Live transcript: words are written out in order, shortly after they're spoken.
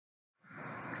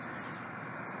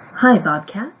Hi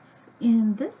Bobcats!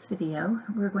 In this video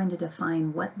we're going to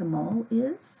define what the mole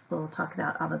is, we'll talk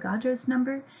about Avogadro's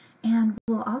number, and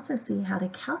we'll also see how to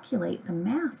calculate the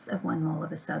mass of 1 mole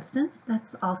of a substance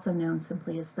that's also known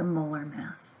simply as the molar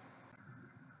mass.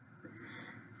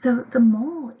 So the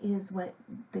mole is what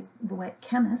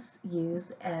chemists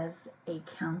use as a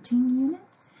counting unit.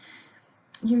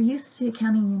 You're used to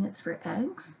counting units for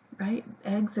eggs, right?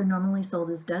 Eggs are normally sold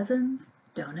as dozens,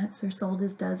 donuts are sold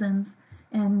as dozens,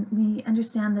 and we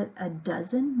understand that a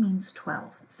dozen means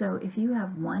 12. So if you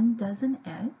have 1 dozen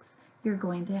eggs, you're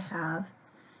going to have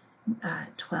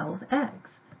 12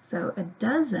 eggs. So a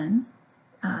dozen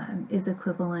is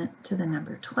equivalent to the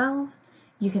number 12.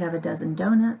 You could have a dozen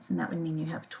donuts, and that would mean you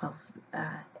have 12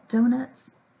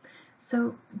 donuts.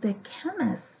 So the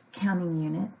chemist's counting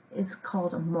unit is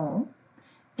called a mole,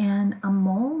 and a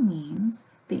mole means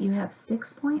that you have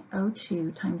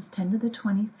 6.02 times 10 to the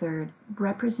 23rd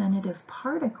representative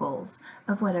particles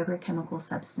of whatever chemical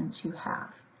substance you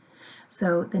have.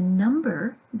 So the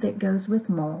number that goes with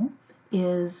mole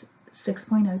is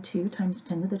 6.02 times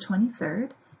 10 to the 23rd,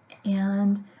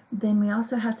 and then we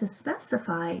also have to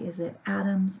specify, is it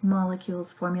atoms,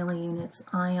 molecules, formula units,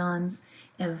 ions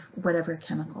of whatever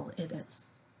chemical it is.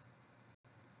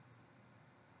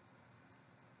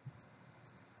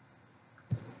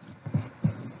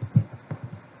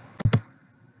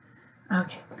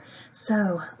 Okay,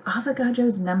 so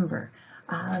Avogadro's number,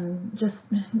 just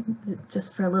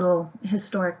for a little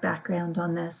historic background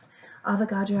on this,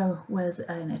 Avogadro was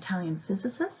an Italian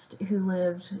physicist who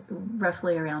lived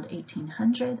roughly around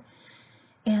 1800,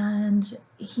 and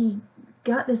he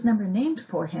got this number named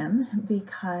for him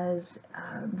because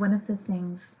one of the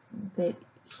things that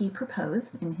he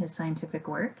proposed in his scientific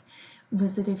work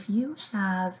was that if you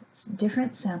have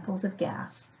different samples of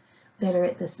gas that are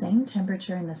at the same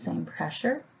temperature and the same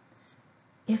pressure,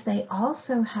 if they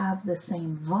also have the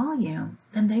same volume,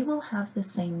 then they will have the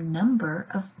same number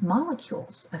of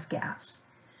molecules of gas.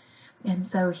 And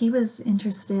so he was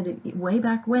interested way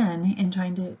back when in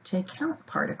trying to count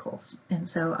particles. And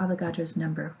so Avogadro's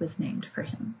number was named for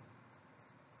him.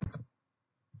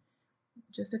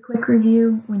 Just a quick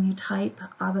review, when you type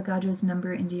Avogadro's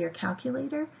number into your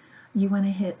calculator, you want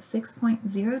to hit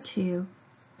 6.02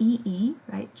 EE,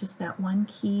 right? Just that one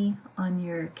key on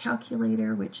your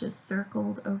calculator, which is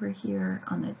circled over here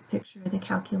on the picture of the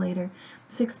calculator,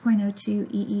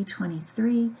 6.02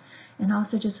 EE23. And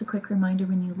also just a quick reminder,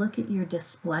 when you look at your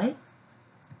display,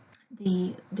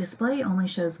 the display only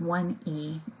shows one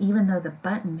E, even though the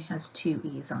button has 2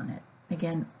 E's on it.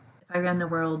 Again, if I ran the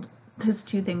world, those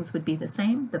two things would be the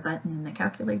same, the button and the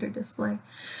calculator display,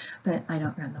 but I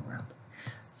don't run the world.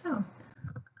 So,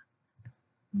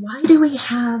 why do we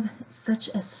have such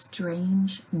a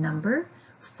strange number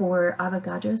for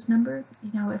Avogadro's number?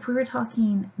 You know, if we were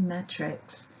talking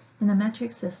metrics, in the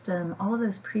metric system, all of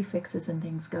those prefixes and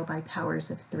things go by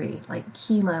powers of 3, like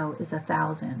kilo is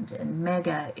 1,000 and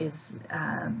mega is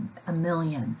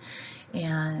 1,000,000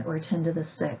 and or 10 to the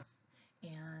 6th,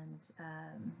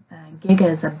 and giga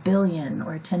is 1,000,000,000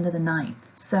 or 10 to the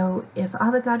 9th. So if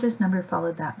Avogadro's number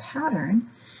followed that pattern,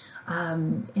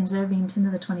 instead of being 10 to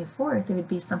the 24th, it would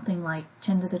be something like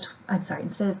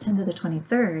instead of 10 to the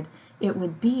 23rd, it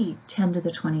would be 10 to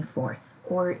the 24th,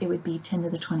 or it would be 10 to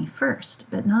the 21st,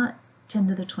 but not 10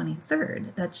 to the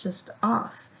 23rd. That's just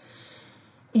off.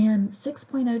 And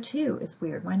 6.02 is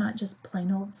weird. Why not just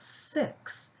plain old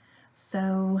 6?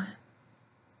 So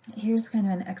here's kind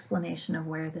of an explanation of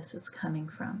where this is coming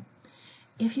from.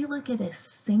 If you look at a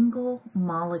single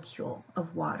molecule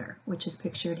of water, which is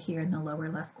pictured here in the lower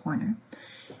left corner,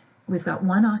 we've got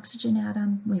 1 oxygen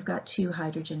atom, we've got 2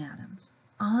 hydrogen atoms.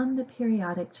 On the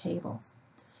periodic table,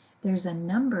 there's a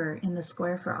number in the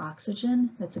square for oxygen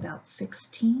that's about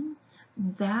 16.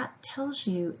 That tells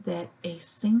you that a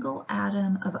single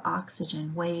atom of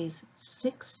oxygen weighs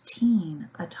 16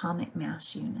 atomic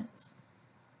mass units.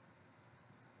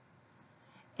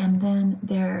 And then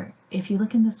if you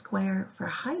look in the square for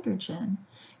hydrogen,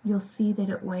 you'll see that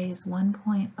it weighs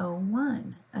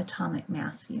 1.01 atomic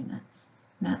mass units.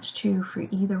 And that's true for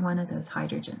either one of those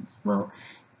hydrogens. Well,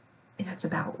 that's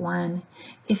about 1.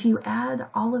 If you add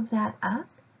all of that up,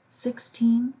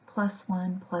 16 plus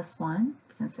 1 plus 1,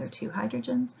 since there are 2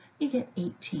 hydrogens, you get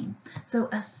 18. So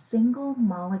a single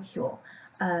molecule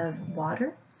of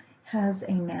water has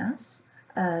a mass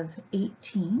of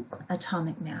 18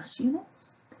 atomic mass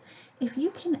units. If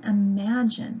you can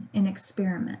imagine an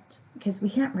experiment, because we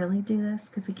can't really do this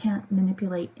because we can't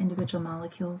manipulate individual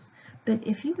molecules, but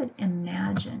if you would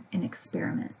imagine an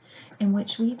experiment in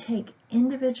which we take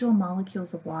individual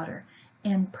molecules of water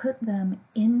and put them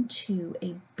into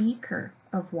a beaker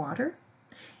of water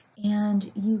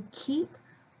and you keep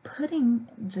putting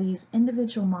these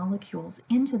individual molecules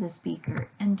into this beaker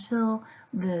until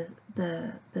the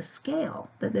scale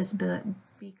that this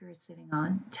beaker is sitting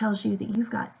on tells you that you've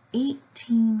got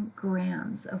 18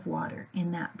 grams of water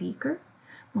in that beaker.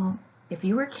 Well, if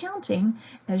you were counting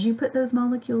as you put those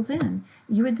molecules in,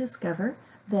 you would discover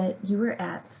that you were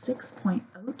at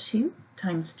 6.02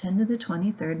 times 10 to the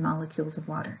 23rd molecules of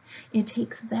water. It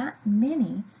takes that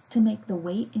many to make the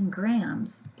weight in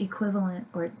grams equivalent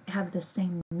or have the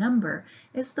same number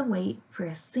as the weight for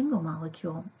a single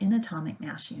molecule in atomic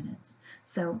mass units.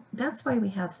 So that's why we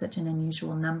have such an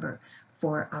unusual number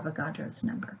for Avogadro's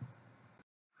number.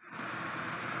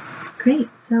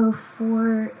 Great, so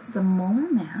for the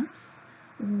molar mass,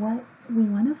 what we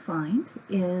want to find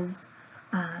is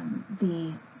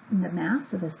the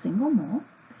mass of a single mole,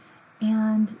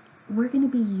 and we're going to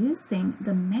be using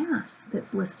the mass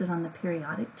that's listed on the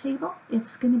periodic table.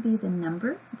 It's going to be the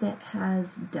number that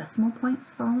has decimal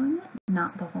points following it,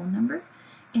 not the whole number.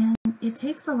 And it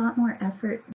takes a lot more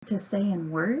effort to say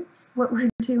in words what we're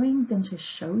doing than to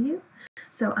show you.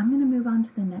 So I'm going to move on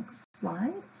to the next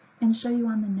slide and show you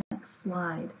on the next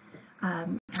slide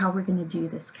how we're going to do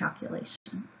this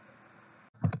calculation.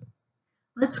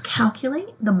 Let's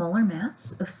calculate the molar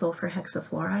mass of sulfur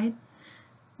hexafluoride.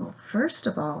 Well, first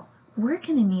of all, we're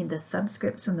going to need the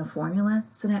subscripts from the formula,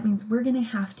 so that means we're going to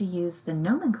have to use the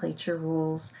nomenclature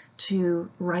rules to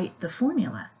write the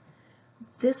formula.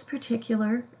 This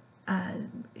particular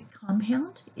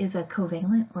compound is a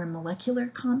covalent or molecular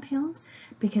compound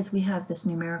because we have this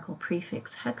numerical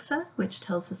prefix hexa, which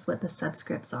tells us what the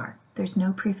subscripts are. There's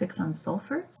no prefix on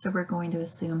sulfur, so we're going to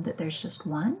assume that there's just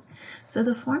one. So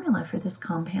the formula for this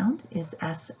compound is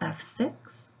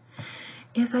SF6.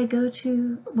 If I go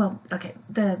to, well, okay,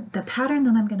 the pattern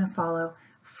that I'm going to follow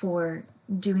for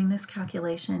doing this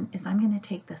calculation is I'm going to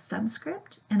take the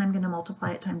subscript and I'm going to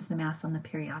multiply it times the mass on the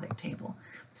periodic table.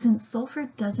 Since sulfur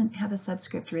doesn't have a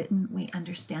subscript written, we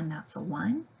understand that's a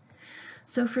 1.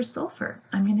 So for sulfur,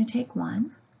 I'm going to take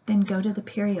 1, then go to the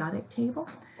periodic table.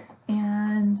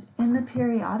 And in the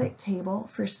periodic table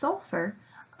for sulfur,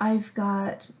 I've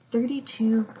got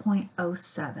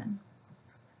 32.07.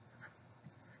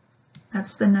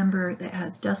 That's the number that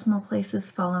has decimal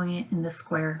places following it in the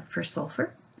square for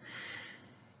sulfur.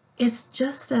 It's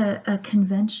just a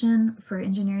convention for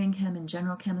engineering chem and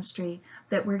general chemistry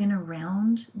that we're going to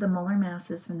round the molar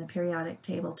masses from the periodic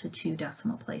table to 2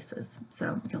 decimal places.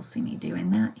 So you'll see me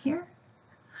doing that here.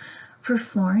 For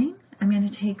fluorine, I'm going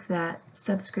to take that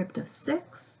subscript of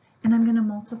 6 and I'm going to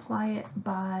multiply it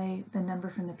by the number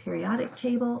from the periodic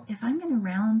table. If I'm going to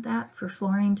round that for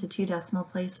fluorine to 2 decimal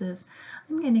places,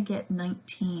 I'm going to get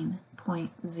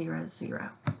 19.00.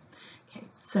 Okay,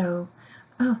 so,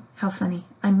 oh, how funny.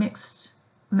 I mixed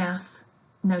math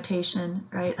notation,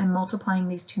 right? I'm multiplying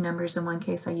these two numbers. In one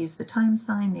case, I use the times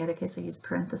sign. The other case, I use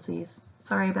parentheses.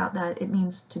 Sorry about that. It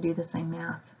means to do the same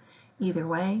math either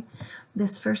way.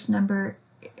 This first number,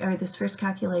 or this first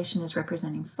calculation is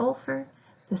representing sulfur.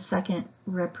 The second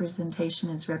representation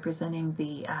is representing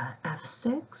the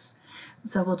F6.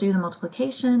 So we'll do the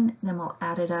multiplication, then we'll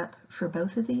add it up for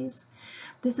both of these.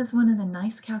 This is one of the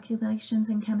nice calculations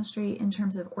in chemistry in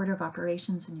terms of order of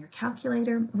operations in your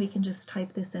calculator. We can just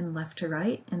type this in left to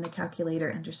right and the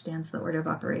calculator understands the order of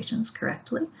operations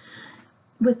correctly.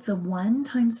 With the 1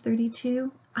 times 32,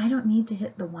 I don't need to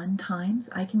hit the 1 times.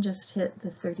 I can just hit the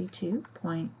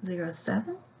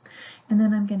 32.07. And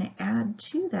then I'm going to add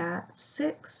to that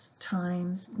 6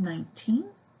 times 19.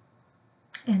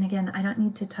 And again, I don't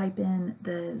need to type in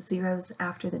the zeros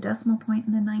after the decimal point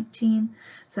in the 19.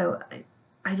 So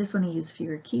I just want to use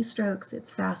fewer keystrokes.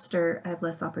 It's faster. I have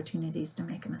less opportunities to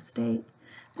make a mistake.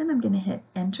 Then I'm going to hit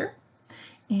enter.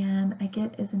 And I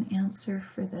get as an answer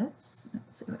for this,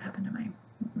 let's see what happened to my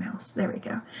mouse. There we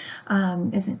go.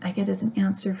 I get as an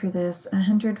answer for this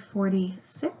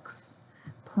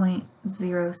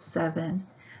 146.07.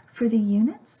 For the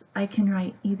units, I can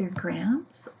write either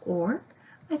grams or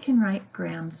I can write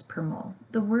grams per mole.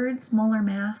 The words molar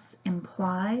mass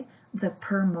imply the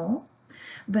per mole,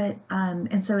 but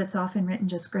and so it's often written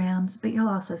just grams, but you'll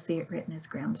also see it written as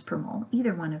grams per mole.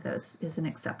 Either one of those is an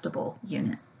acceptable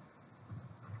unit.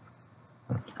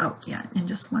 Oh yeah, and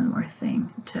just one more thing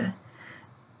to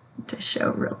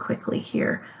show real quickly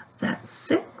here. That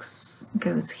 6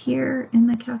 goes here in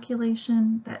the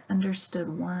calculation. That understood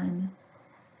 1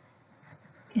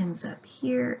 ends up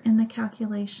here in the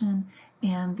calculation,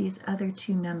 and these other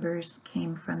 2 numbers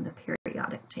came from the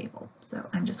periodic table. So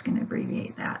I'm just going to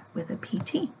abbreviate that with a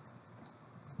PT.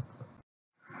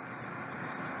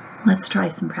 Let's try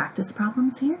some practice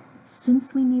problems here.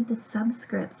 Since we need the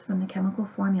subscripts from the chemical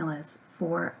formulas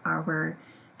for our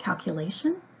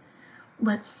calculation,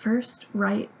 let's first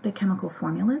write the chemical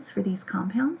formulas for these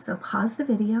compounds. So pause the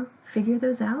video, figure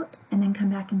those out, and then come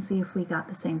back and see if we got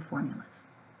the same formulas.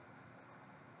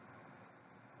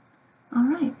 All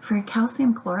right, for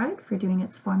calcium chloride, for doing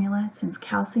its formula, since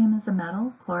calcium is a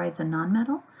metal, chloride's a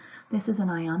nonmetal, this is an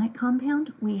ionic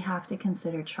compound, we have to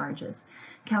consider charges.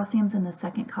 Calcium's in the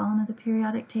second column of the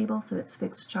periodic table, so it's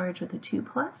fixed charge with a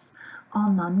 2+. All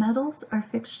nonmetals are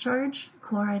fixed charge.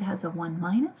 Chloride has a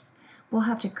 1-. We'll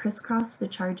have to crisscross the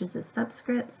charges as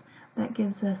subscripts. That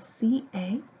gives us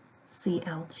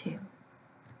CaCl2.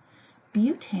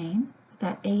 Butane,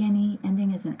 that A-N-E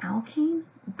ending is an alkane.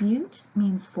 But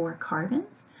means 4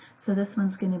 carbons, so this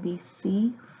one's going to be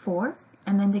C4,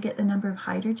 and then to get the number of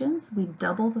hydrogens, we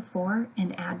double the 4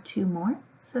 and add 2 more,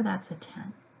 so that's a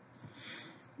 10.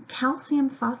 Calcium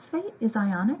phosphate is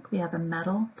ionic. We have a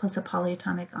metal plus a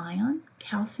polyatomic ion.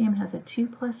 Calcium has a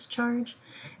 2+ charge,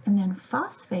 and then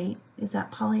phosphate is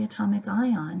that polyatomic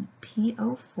ion,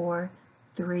 PO4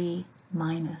 3-.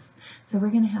 So we're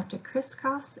going to have to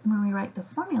crisscross, and when we write the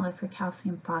formula for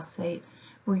calcium phosphate,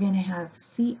 we're going to have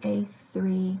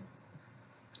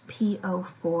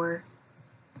Ca3PO4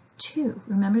 2.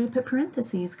 Remember to put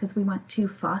parentheses because we want 2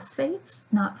 phosphates,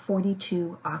 not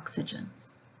 42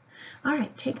 oxygens. All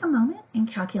right, take a moment and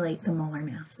calculate the molar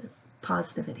masses.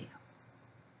 Pause the video.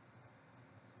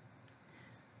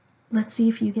 Let's see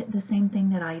if you get the same thing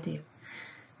that I do.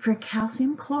 For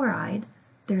calcium chloride,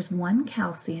 there's 1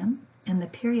 calcium, and the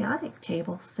periodic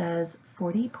table says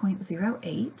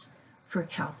 40.08 for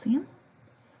calcium.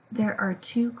 There are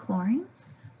 2 chlorines,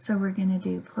 so we're going to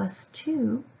do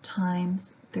 +2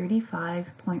 times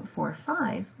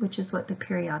 35.45, which is what the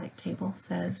periodic table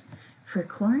says for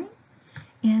chlorine.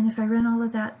 And if I run all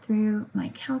of that through my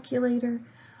calculator,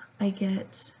 I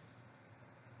get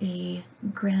a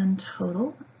grand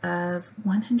total of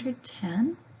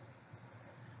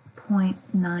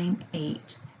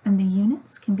 110.98. And the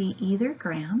units can be either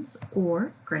grams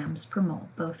or grams per mole.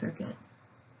 Both are good.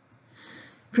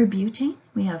 For butane,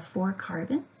 we have 4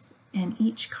 carbons, and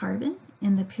each carbon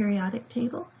in the periodic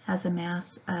table has a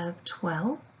mass of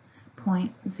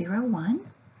 12.01.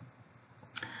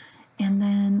 And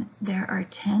then there are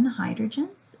 10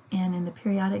 hydrogens, and in the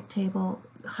periodic table,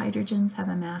 hydrogens have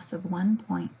a mass of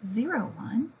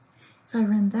 1.01. If I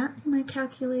run that through my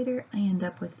calculator, I end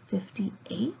up with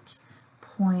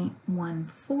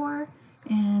 58.14.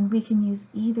 And we can use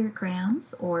either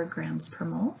grams or grams per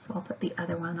mole, so I'll put the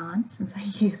other one on since I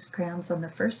used grams on the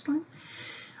first one.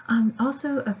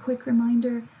 Also, a quick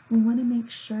reminder, we want to make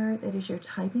sure that as you're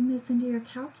typing this into your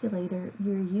calculator,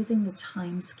 you're using the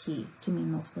times key to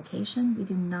mean multiplication. We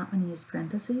do not want to use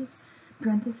parentheses.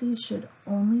 Parentheses should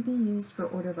only be used for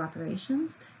order of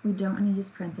operations. We don't want to use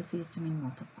parentheses to mean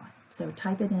multiply. So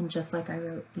type it in just like I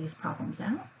wrote these problems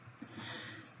out.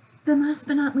 Then last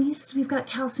but not least, we've got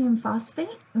calcium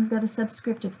phosphate. We've got a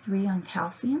subscript of 3 on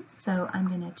calcium, so I'm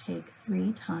going to take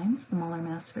 3 times the molar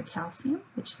mass for calcium,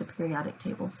 which the periodic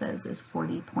table says is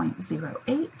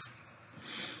 40.08.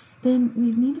 Then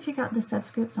we need to figure out the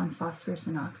subscripts on phosphorus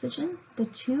and oxygen. The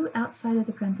 2 outside of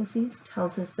the parentheses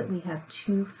tells us that we have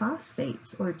 2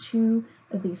 phosphates, or 2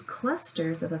 of these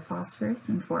clusters of a phosphorus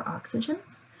and 4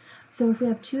 oxygens. So if we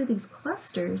have 2 of these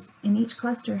clusters, and each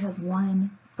cluster has 1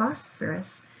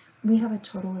 phosphorus, we have a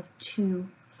total of 2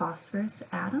 phosphorus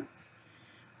atoms.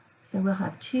 So we'll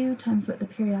have 2 times what the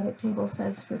periodic table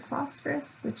says for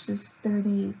phosphorus, which is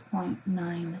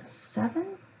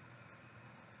 30.97.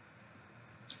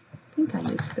 I think I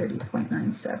used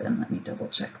 30.97. Let me double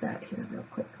check that here real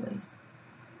quickly.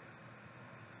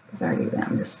 Because I already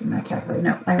ran this in my calculator.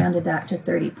 No, I rounded that to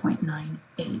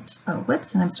 30.98. Oh,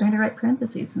 whoops, and I'm starting to write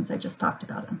parentheses since I just talked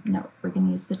about them. No, we're going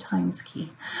to use the times key.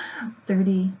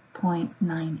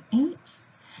 30.98.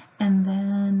 And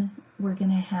then we're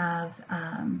going to have,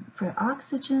 for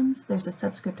oxygens, there's a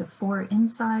subscript of 4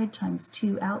 inside times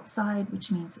 2 outside,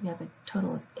 which means we have a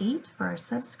total of 8 for our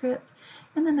subscript.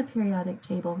 And then the periodic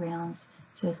table rounds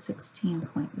to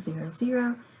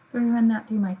 16.00. If I run that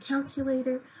through my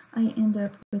calculator, I end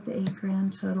up with a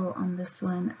grand total on this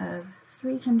one of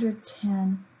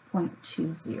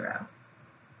 310.20.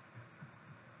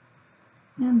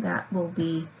 And that will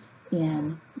be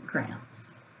in grams.